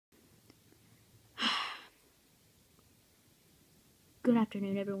Good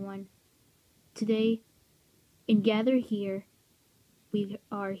afternoon, everyone. Today, in Gather Here, we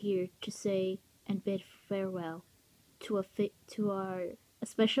are here to say and bid farewell to a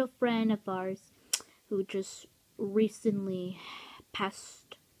special friend of ours who just recently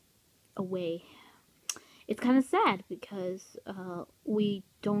passed away. It's kind of sad because we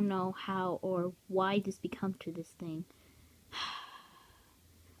don't know how or why this become to this thing.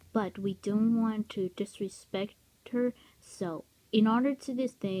 But we don't want to disrespect her, so in order to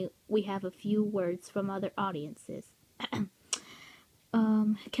this thing, we have a few words from other audiences.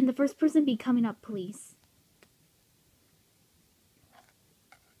 Can the first person be coming up, please?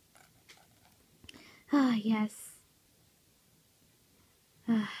 Yes.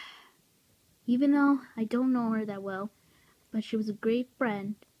 Even though I don't know her that well, but she was a great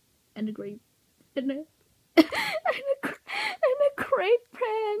friend and a great and a great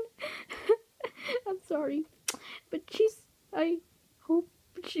friend. I'm sorry, but I hope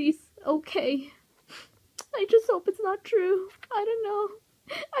she's okay. I just hope it's not true. I don't know.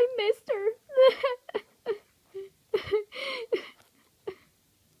 I missed her.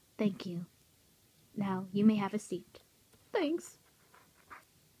 Thank you. Now you may have a seat. Thanks.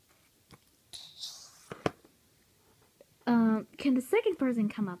 Can the second person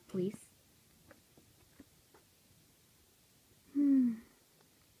come up, please?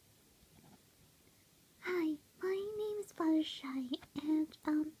 Hi, my name is Fluttershy, and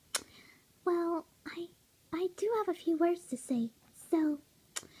well, I do have a few words to say. So,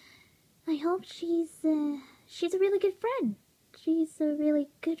 I hope she's a really good friend. She's a really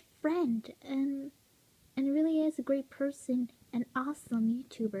good friend, and really is a great person, an awesome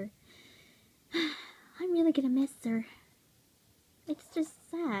YouTuber. I'm really gonna miss her. It's just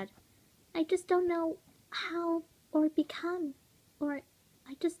sad. I just don't know how or become, or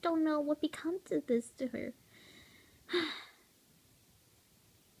I just don't know what become to this to her.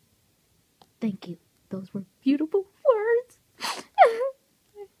 Thank you. Those were beautiful words.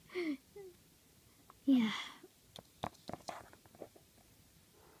 Yeah.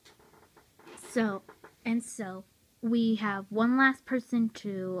 So we have one last person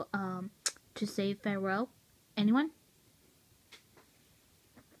to say farewell. Anyone?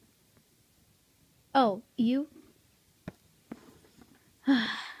 Oh, you?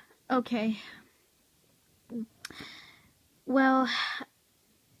 Okay. Well,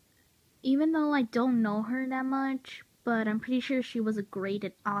 even though I don't know her that much, but I'm pretty sure she was a great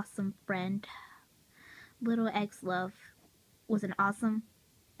and awesome friend. Littlexloves was an awesome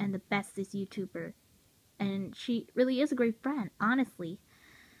and the bestest YouTuber. And she really is a great friend, honestly.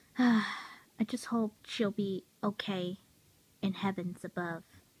 I just hope she'll be okay in heavens above.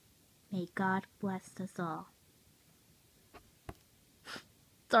 May God bless us all.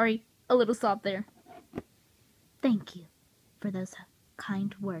 Sorry, a little sob there. Thank you for those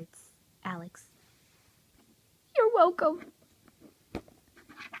kind words, Alex. You're welcome.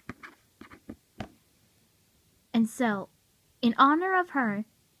 And so, in honor of her,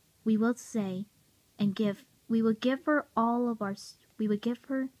 we will say and we will give her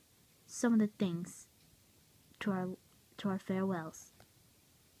some of the things to our farewells.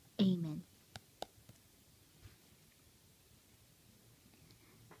 Amen.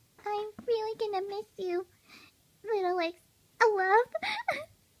 I'm really gonna miss you, Littlexloves.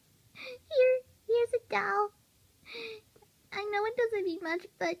 Here's a doll. I know it doesn't mean much,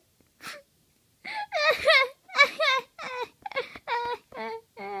 but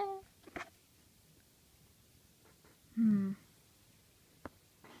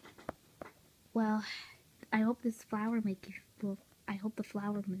Well, I hope the flower will make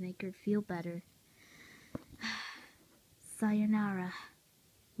her feel better. Sayonara,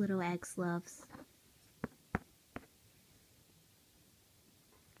 Littlexloves.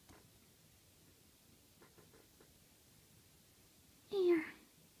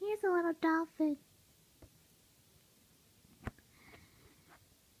 here's a little dolphin.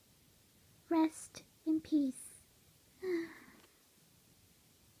 Rest in peace.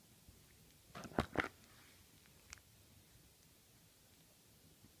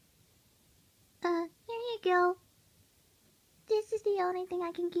 Here you go. This is the only thing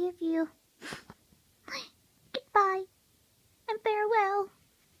I can give you. Goodbye and farewell.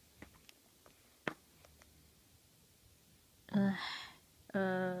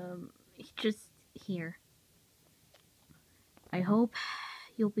 Just here. I hope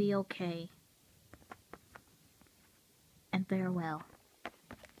you'll be okay. And farewell.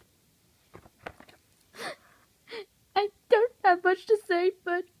 I don't have much to say,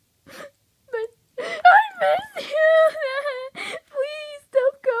 but I miss you. Please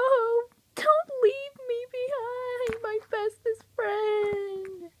don't go. Don't leave me behind, my bestest friend.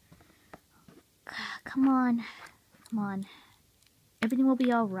 Come on. Come on. Everything will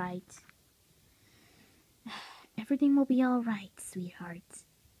be alright. Everything will be alright, sweetheart.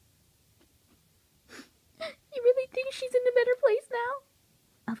 You really think she's in a better place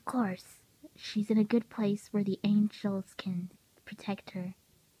now? Of course. She's in a good place where the angels can protect her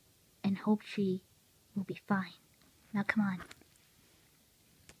and hope she will be fine. Now come on.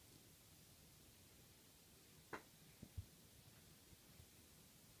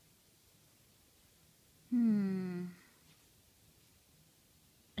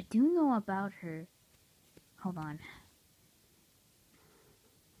 I do know about her. Hold on.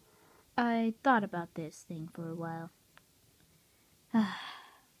 I thought about this thing for a while.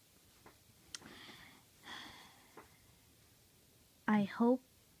 I hope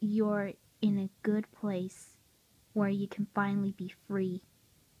you're in a good place where you can finally be free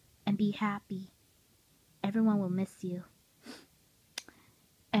and be happy. Everyone will miss you.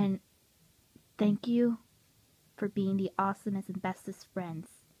 And thank you for being the awesomest and bestest friends.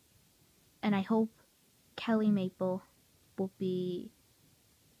 And I hope Keil Maple will be...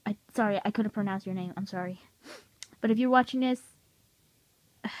 Sorry, I couldn't pronounce your name. I'm sorry. But if you're watching this,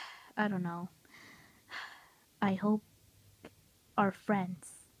 I don't know. I hope our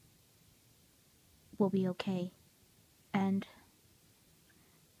friends will be okay. And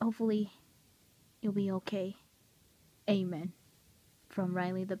hopefully you'll be okay. Amen. From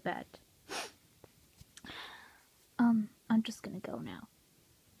Riley the Bat. I'm just gonna go now.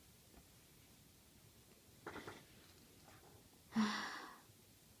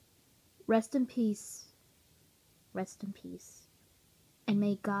 Rest in peace. Rest in peace. And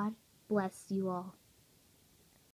may God bless you all.